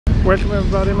Welcome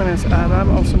everybody, my name is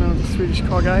Adam, also known as the Swedish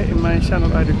Car Guy. In my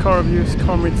channel I do car reviews,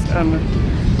 car meets and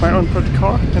my own project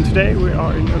car. And today we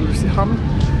are in Ulricehamn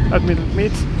at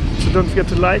Meet. So don't forget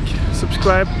to like,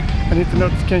 subscribe and hit the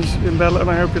notification bell, and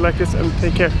I hope you like this and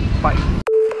take care. Bye!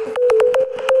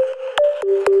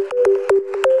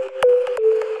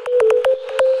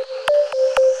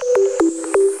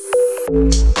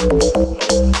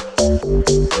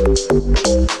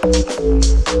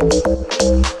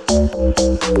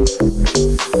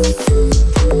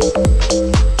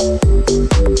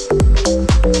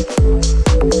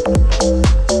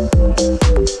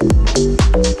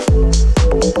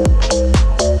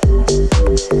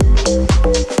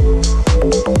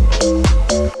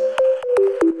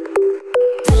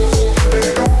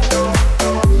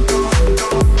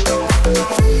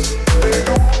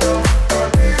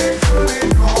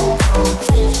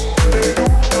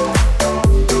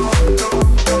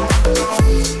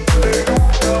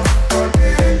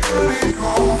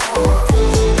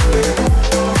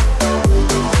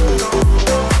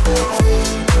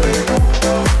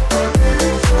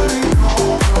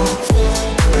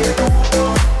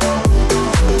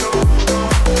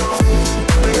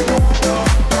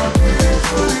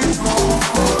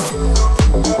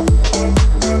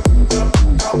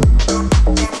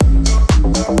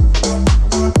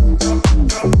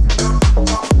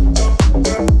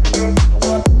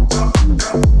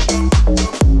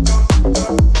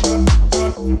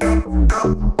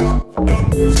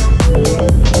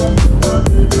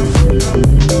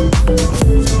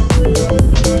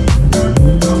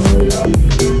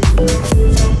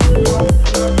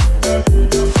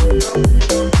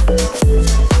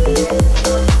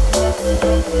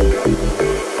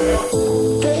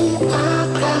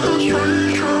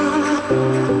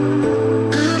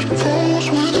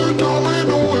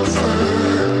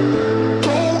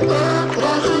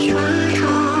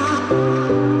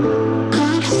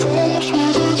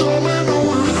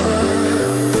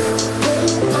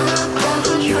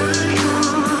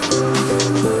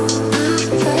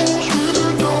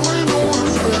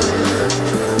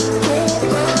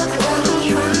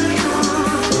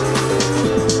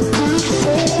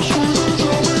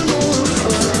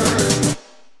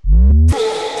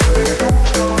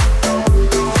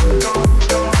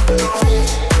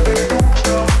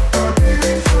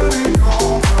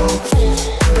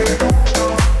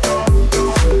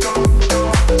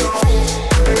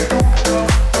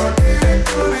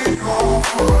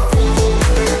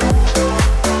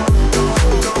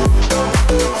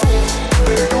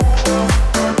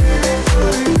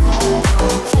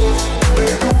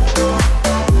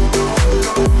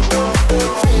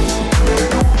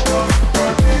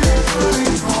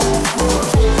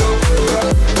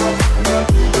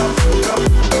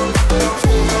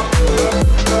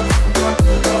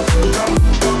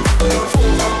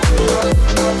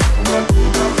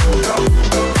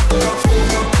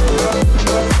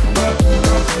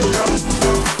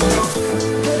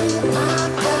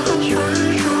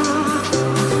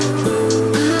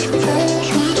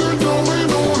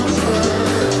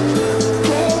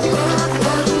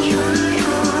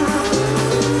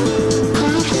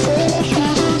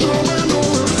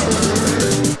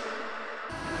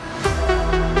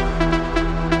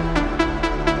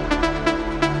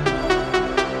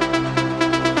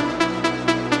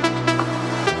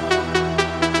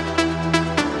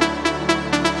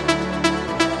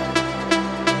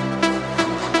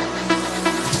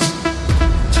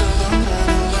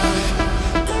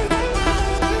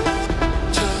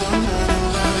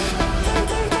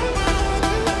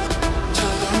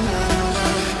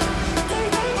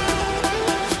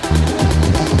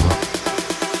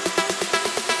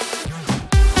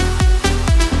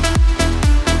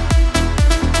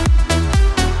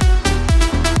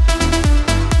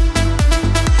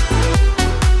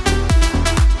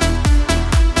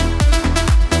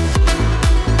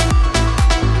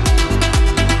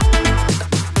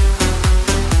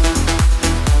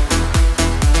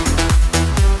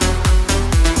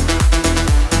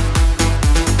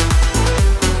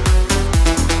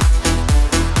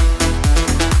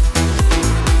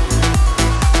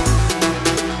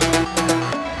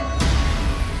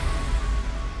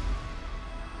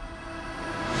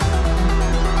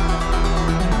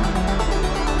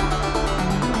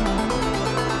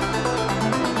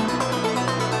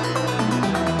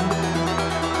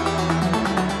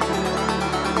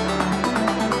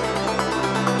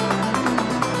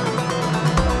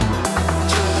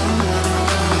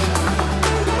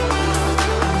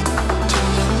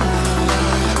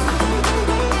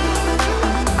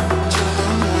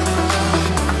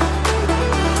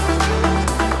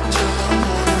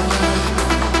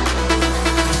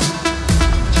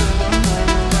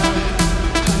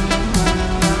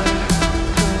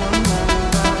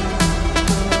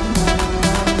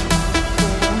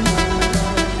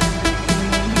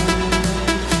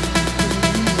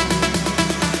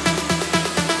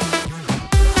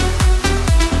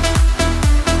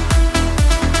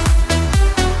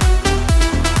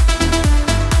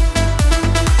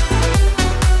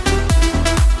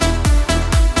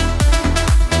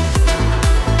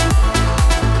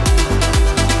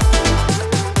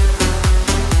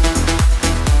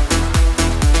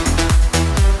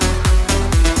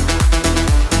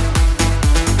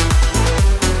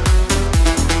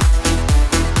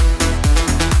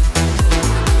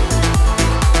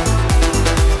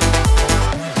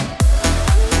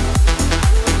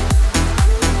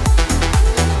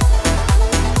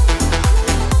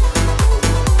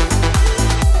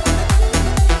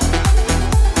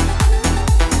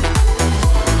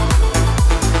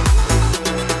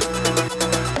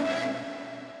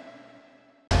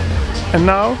 And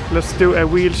now let's do a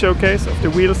wheel showcase of the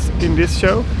wheels in this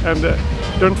show, and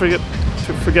don't forget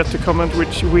to comment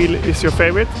which wheel is your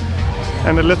favorite,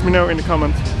 and let me know in the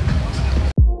comments.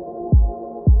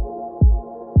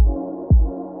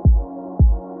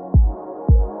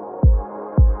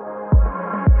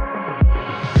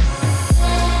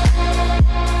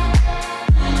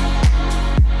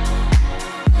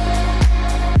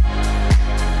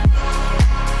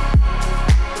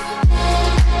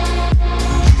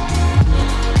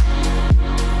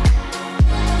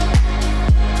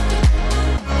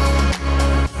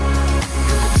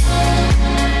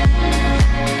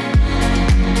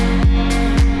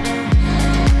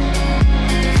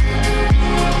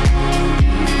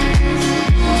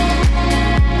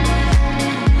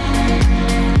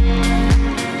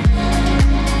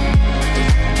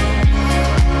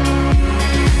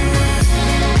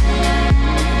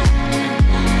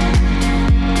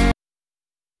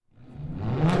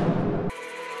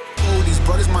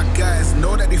 Brothers, my guys,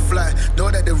 know that they fly, know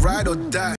that they ride or die.